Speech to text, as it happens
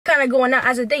kind of going out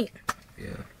as a date. Yeah.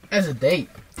 As a date?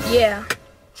 Yeah.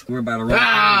 We're about to run.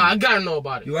 I gotta know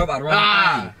about it. You are about to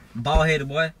run. Ball headed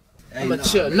boy. Hey, I'ma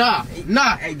chill. Nah.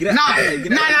 Hey, get up.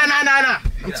 Nah.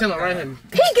 I'm chilling right here.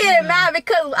 He getting mad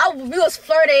because we was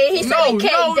flirting. He said we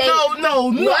can't date.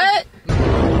 No. What?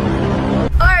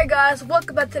 Alright guys,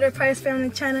 welcome back to the Price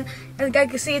Family channel. As you guys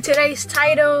can see today's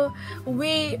title,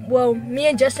 me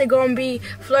and Justin gonna be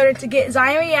flirting to get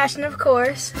Zion reaction, of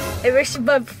course.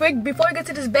 But before we get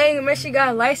to this bang, make sure you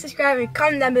guys like, subscribe, and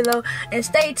comment down below, and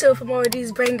stay tuned for more of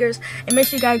these bangers. And make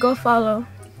sure you guys go follow.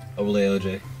 Overlay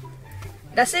LJ.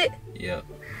 That's it. Yep.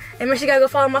 And make sure you guys go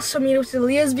follow my social media, which is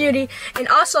Leah's Beauty, and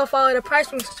also follow the Price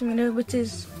Family social media, which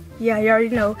is, yeah, you already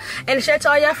know. And share to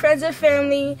all your friends and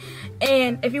family.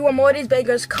 And if you want more of these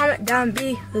bangers, comment down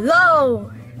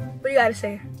below. What you gotta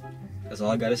say? That's all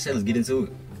I gotta say. Let's get into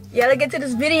it. Yeah, let's get to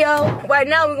this video. Right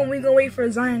now, we're gonna wait for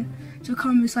Zion to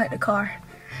come inside the car,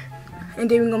 and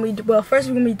then we're gonna be first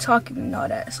we're gonna be talking and all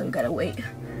that. So we gotta wait.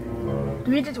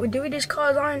 Do we just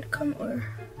call Zion to come, or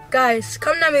guys,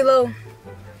 comment down below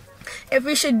if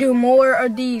we should do more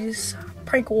of these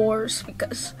prank wars,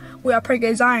 because we are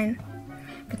pranking Zion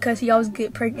because he always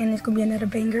get pranked, and it's gonna be another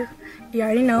banger. You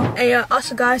already know. And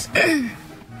also guys,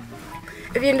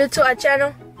 if you're new to our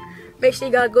channel, make sure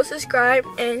you guys go subscribe,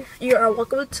 and you are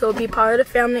welcome to be part of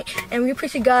the family. And we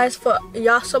appreciate you guys for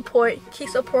y'all support. Keep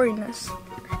supporting us.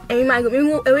 And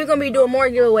we're gonna be doing more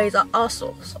giveaways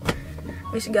also. So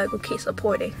make sure you guys go keep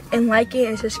supporting and liking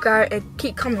and subscribe and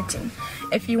keep commenting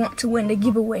if you want to win the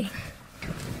giveaway.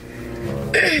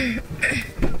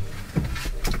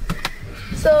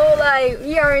 So, like,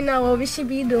 you already know what we should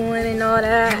be doing and all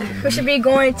that. We should be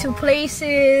going to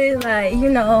places, like, you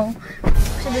know, we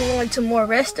should be going to more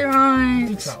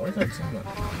restaurants.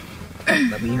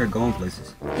 Like, we here going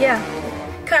places. Yeah,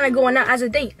 kind of going out as a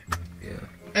date. Yeah.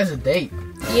 As a date?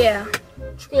 Yeah.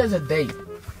 What you mean as a date?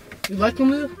 You like him,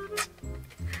 Lil?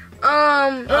 Nah.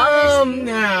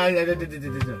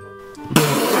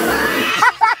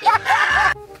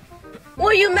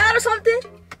 Were you mad or something?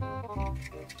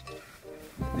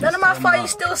 None of my fault you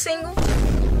still single.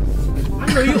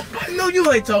 I know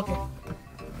you ain't talking.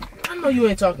 I know you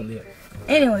ain't talking, Lil.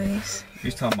 Anyways.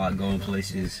 You're talking about going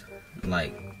places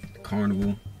like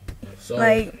carnival. So,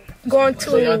 like going to.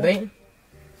 So y'all dating?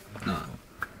 Nah.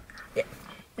 Yeah,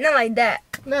 not like that.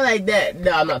 Not like that.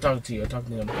 No, I'm not talking to you. I'm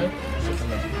talking to them, okay?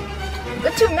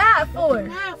 What you mad for? What you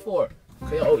mad for?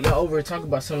 Y'all over here talking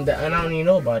about something that I don't even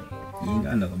know about it. You ain't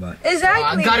gotta know about it.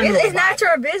 Exactly. It's not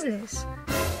your business.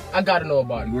 I gotta know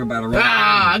about it. You were about to run.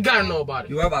 I gotta know about it.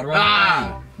 You were about to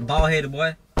run. Ball headed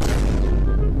boy.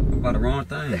 You about the wrong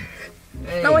thing.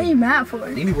 Hey. No, what you mad for?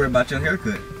 You need to worry about your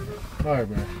haircut. Alright,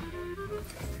 bro.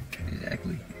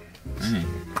 Exactly. Dang.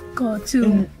 Go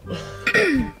to.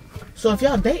 So if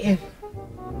y'all dating,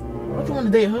 why you want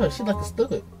to date her? She like a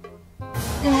stud.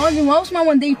 Why else I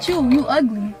want to date you? You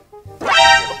ugly.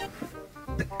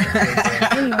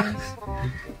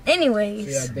 Anyways.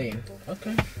 So y'all dating.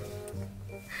 Okay.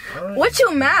 Right. What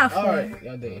you mad for? Alright,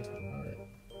 y'all dating. Alright.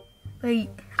 Like,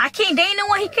 I can't date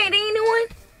anyone, he can't date anyone?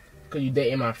 Cause you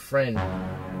dating my friend.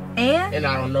 And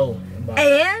I don't know about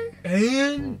And?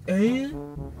 You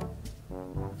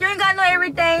ain't gotta know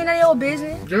everything, none of your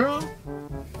business. Girl?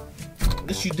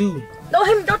 Yes, you do. No,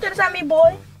 don't tell this at me,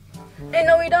 boy. And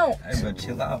no, we don't. Hey, bro,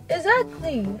 chill out.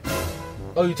 Exactly.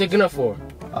 Oh, you taking up for her?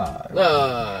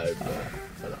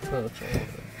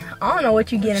 I don't know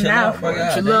what you getting mad for.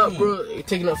 Chill out, bro. You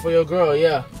taking up for your girl,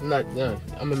 yeah. I'm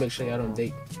gonna make sure y'all don't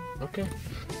date. Okay.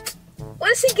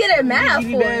 What is he getting mad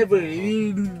for? I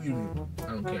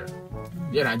don't care.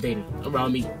 You're not dating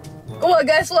around me. Well,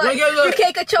 guess what? You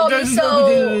can't control me,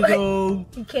 so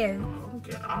you can.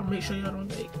 Okay, I'll make sure y'all don't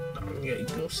date. Yeah, you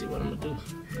don't see what I'm gonna do.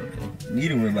 Okay. You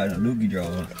don't worry about no dookie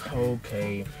draws.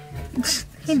 Okay.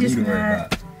 He just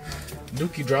mad.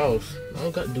 Dookie draws. I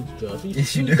don't got dookie draws.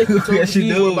 Yes, you do. Yes,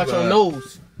 you do. About your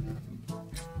nose.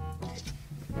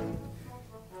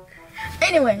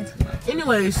 Anyways.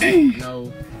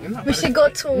 No. We should go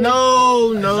to.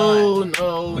 No.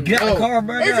 But get out the car,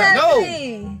 bro.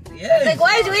 Exactly. No. Yes. Like,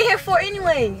 why is you in here for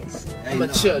anyways? Hey,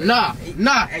 but chill. Nah.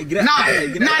 Hey, get out.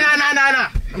 Nah.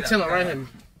 I'm chilling right here.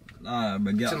 Nah,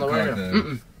 but get out the car,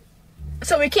 cuz.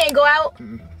 So we can't go out?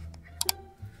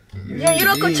 You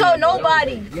don't control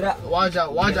nobody. Get out. Why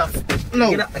y'all Get out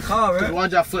the car, bro. Why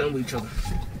y'all flirting with each other?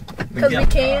 Because we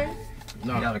can.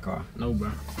 No. Get out of the car. No,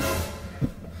 bro.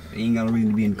 You ain't got no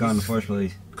reason to be in the car in the first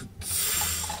place.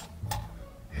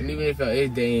 And even if y'all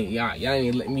is dating, y'all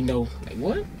ain't let me know. Like,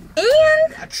 what?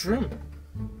 And? I trim.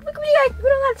 Look, we don't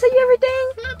gotta tell you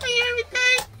everything. I'll tell you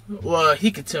everything. Well,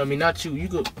 he could tell me, not you. You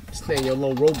could stay in your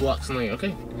little Roblox lane,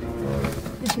 okay?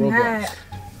 mad.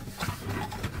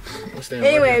 What's that?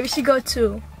 Anyway, we should go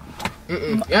to.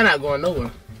 You're not going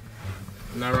nowhere.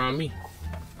 Not around me.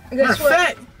 Guess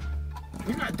what?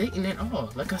 You're not dating at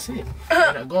all. Like I said,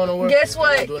 you're not going nowhere. Guess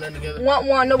what? Doing nothing together.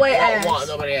 Want nobody ass. Want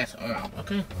nobody ass.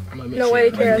 Okay. I'm gonna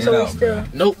Nobody cares. So we still.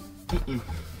 Nope.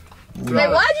 Like,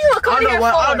 why do you come here for?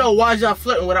 I don't know why y'all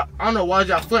flirting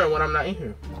when I'm not in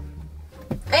here.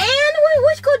 And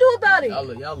what you gonna do about it?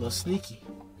 Y'all look sneaky.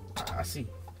 I see.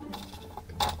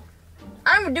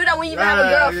 I don't even do that when you even have a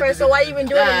girlfriend, so why you even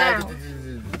doing it now?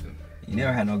 You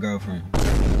never had no girlfriend.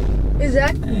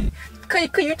 Exactly. Cause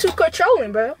you too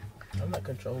controlling, bro. I'm not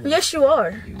controlling. Yes, you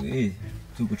are. You is.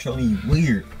 Too controlling, you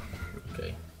weird.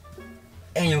 Okay.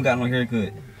 And you don't got no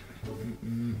haircut.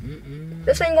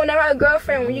 This ain't gonna never have a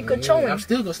girlfriend when you controlling. I'm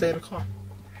still gonna stay in the car.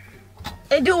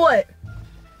 And do what?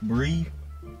 Breathe.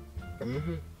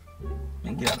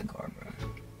 And get out of the car, bro.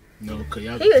 No, cause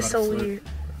y'all. He is so weird.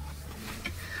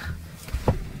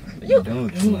 You doing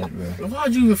too much, bro.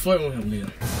 Why'd you even flirt with him,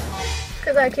 Leah?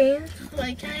 Cause I can.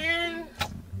 Like,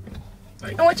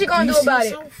 and what you gonna do about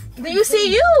it? Do you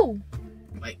see you?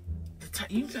 Like,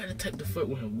 you got the type to flirt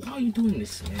with him. Why are you doing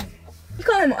this, man? You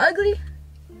call him ugly?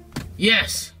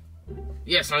 Yes.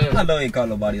 Yes, I am. I know you ain't call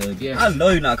nobody ugly. Yes. I know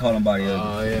you're not calling nobody ugly.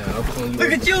 Oh, yeah. I'm calling you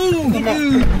Look ugly. at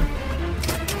you!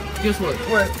 Guess what?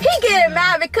 He getting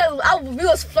mad because we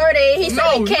was flirting. He said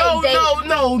he can't date.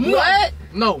 No. What?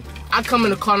 No. I come in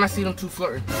the car and I see them two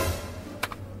flirting.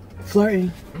 Flirting?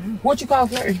 What you call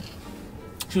flirting?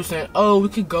 She was saying, oh, we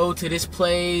could go to this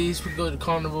place. We could go to the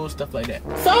carnival, stuff like that.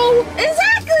 So?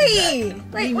 Exactly!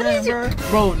 Like, what is it?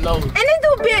 Bro, no. And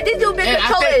this dude been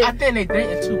controlling. I think they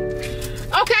dating too.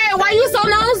 Okay, why you so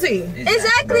nosy?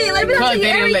 Exactly. Like, we don't Because tell you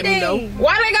they didn't let me everything. know.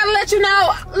 Why they gotta let you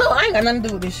know? Look, I ain't got nothing to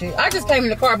do with this shit. I just came in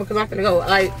the car because I'm finna go.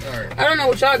 Like, I don't know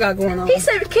what y'all got going on. He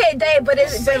said we can't date, but he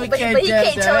can't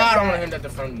tell I don't us. want to hear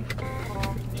nothing from you.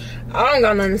 I don't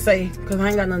got nothing to say because I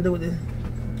ain't got nothing to do with this.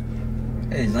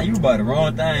 Hey, son, you about the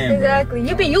wrong thing, Exactly.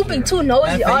 You be too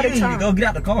nosy all the You need to time. go get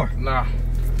out the car. Nah.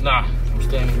 I'm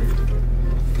standing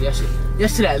here. Y'all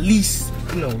should at least,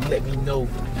 let me know.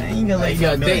 I ain't gonna let If you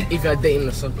y'all know if y'all dating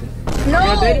or something.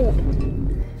 No.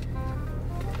 dating?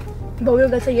 But we're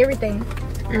gonna tell you everything.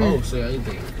 Oh, so y'all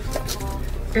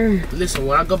dating. Listen,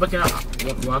 when I go back in,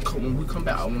 when we come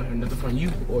back, I want to hear nothing from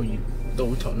you or you.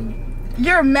 Don't talk to me.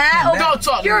 You're mad. Don't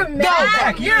talk to me. You're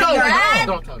mad. You're mad.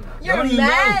 Don't talk to me. You're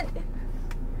mad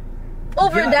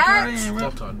over that.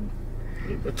 Don't talk to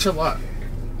me. But chill out.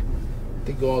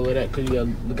 They go all of that because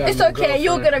you got It's okay.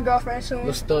 You'll get a girlfriend soon.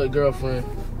 Your stud girlfriend.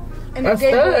 And a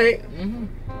gay boy.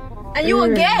 And you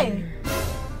a gay.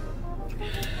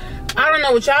 I don't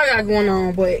know what y'all got going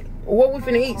on, but what we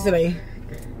finna eat today?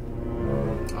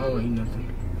 I don't eat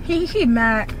nothing. He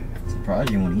mad. Surprised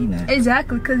you want to eat that.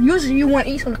 Exactly, because usually you want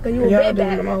to eat something because you a Y'all big doing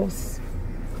the bag. most.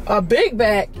 A big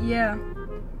back? Yeah.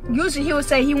 Usually he would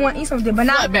say he want to eat something, but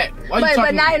not. Flatback. Why you But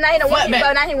talking now he don't want to eat. Flatback.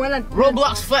 But now he want to.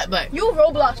 Roblox flatback. You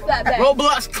Roblox flatback.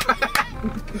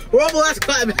 Roblox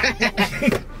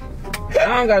flatback. I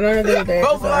don't got nothing to do with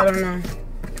that, so I don't know.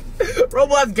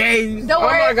 Roblox games. Don't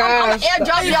worry, my gosh. I'm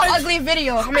gonna airdrop your ugly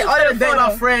video. I'm gonna Other airdrop than my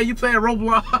photo. friend, you playing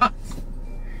Roblox.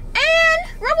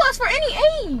 And Roblox for any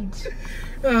age.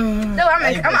 No, I'm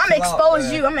gonna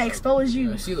expose you. I'm gonna expose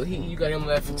you. See, look, you got him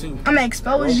laughing too. I'm gonna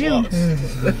expose you.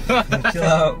 Chill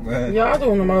out, bro. Y'all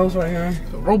doing the most right now.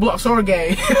 Roblox or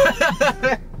game.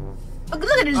 Look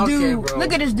at this dude. bro.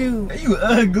 Look at this dude. You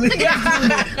ugly.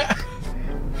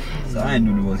 So I ain't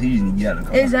do the most. He just need to get out of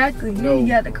the car. Exactly. You need to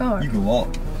get out the car. You can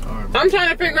walk. I'm trying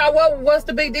to figure out what's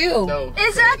the big deal. No.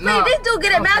 Exactly. Nah. This dude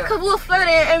get it mad because we were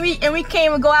flirting and we can't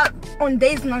even go out on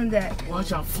dates and none of that.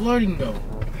 Watch y'all flirting though.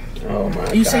 Oh my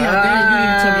god. You say y'all dating, you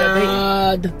didn't tell me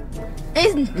y'all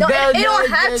dating. It don't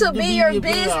have to be your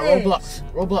business.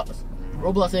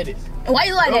 Roblox edits. Why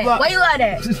you like that? Roblox. Why you like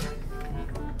that?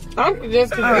 I'm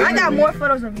just I got more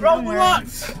photos of you. Don't worry.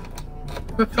 Roblox.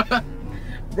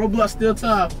 Roblox still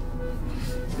top.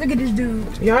 Look at this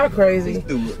dude. Y'all crazy.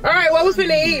 Alright, what we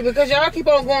finna eat? Because y'all keep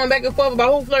on going back and forth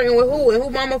about who flirting with who and who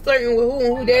mama flirting with who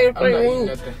and who daddy I'm not flirting eating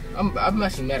with nothing. I'm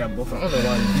actually mad at both of them. I don't know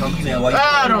why you're talking to me. Why you-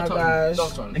 Ah, Oh don't my talk gosh.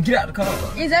 Don't talk to me. Get out the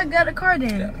car. Is that got a car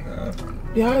then?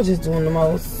 who. Y'all just doing the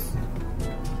most.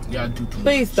 Y'all do too much.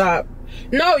 Please stop.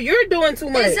 No, you're doing too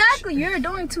much. Exactly. You're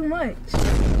doing too much.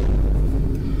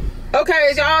 Okay,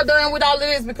 is y'all done with all of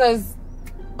this? Because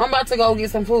I'm about to go get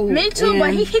some food. Me too,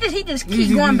 but he just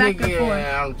keep going back and forth.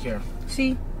 Yeah, I don't care.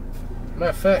 See? Matter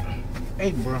of fact,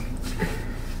 hey, bro.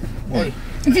 Hey,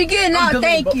 If you get it now,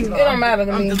 thank you. It don't matter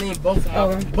to I'm me. deleting both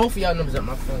of y'all numbers at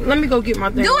my phone. Let me go get my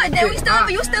thing. Do it. Then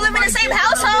you still live in the same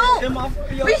household.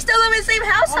 We still live in the same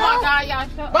household. God, y'all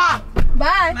shut Bye.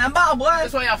 Bye. Man, bye, boy.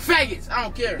 That's why y'all faggots. I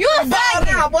don't care. You a Bye faggot.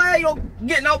 now, boy. You don't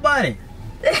get nobody.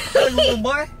 Little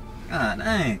boy. God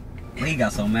dang. He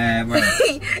got so mad, bro.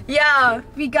 Yeah,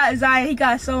 we got Zion. He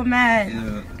got so mad.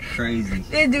 Yeah, crazy.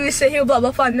 This dude said he'll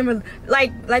blah find number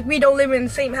like we don't live in the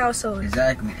same household.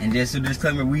 Exactly. And just to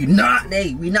disclaimer, we not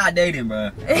dating, bro.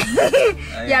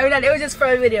 Yeah, we not. It was just for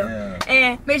a video. Yeah.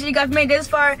 And make sure you guys made this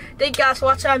far. Thank you guys for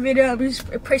watching our video. We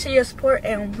appreciate your support,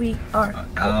 and we are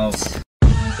Out.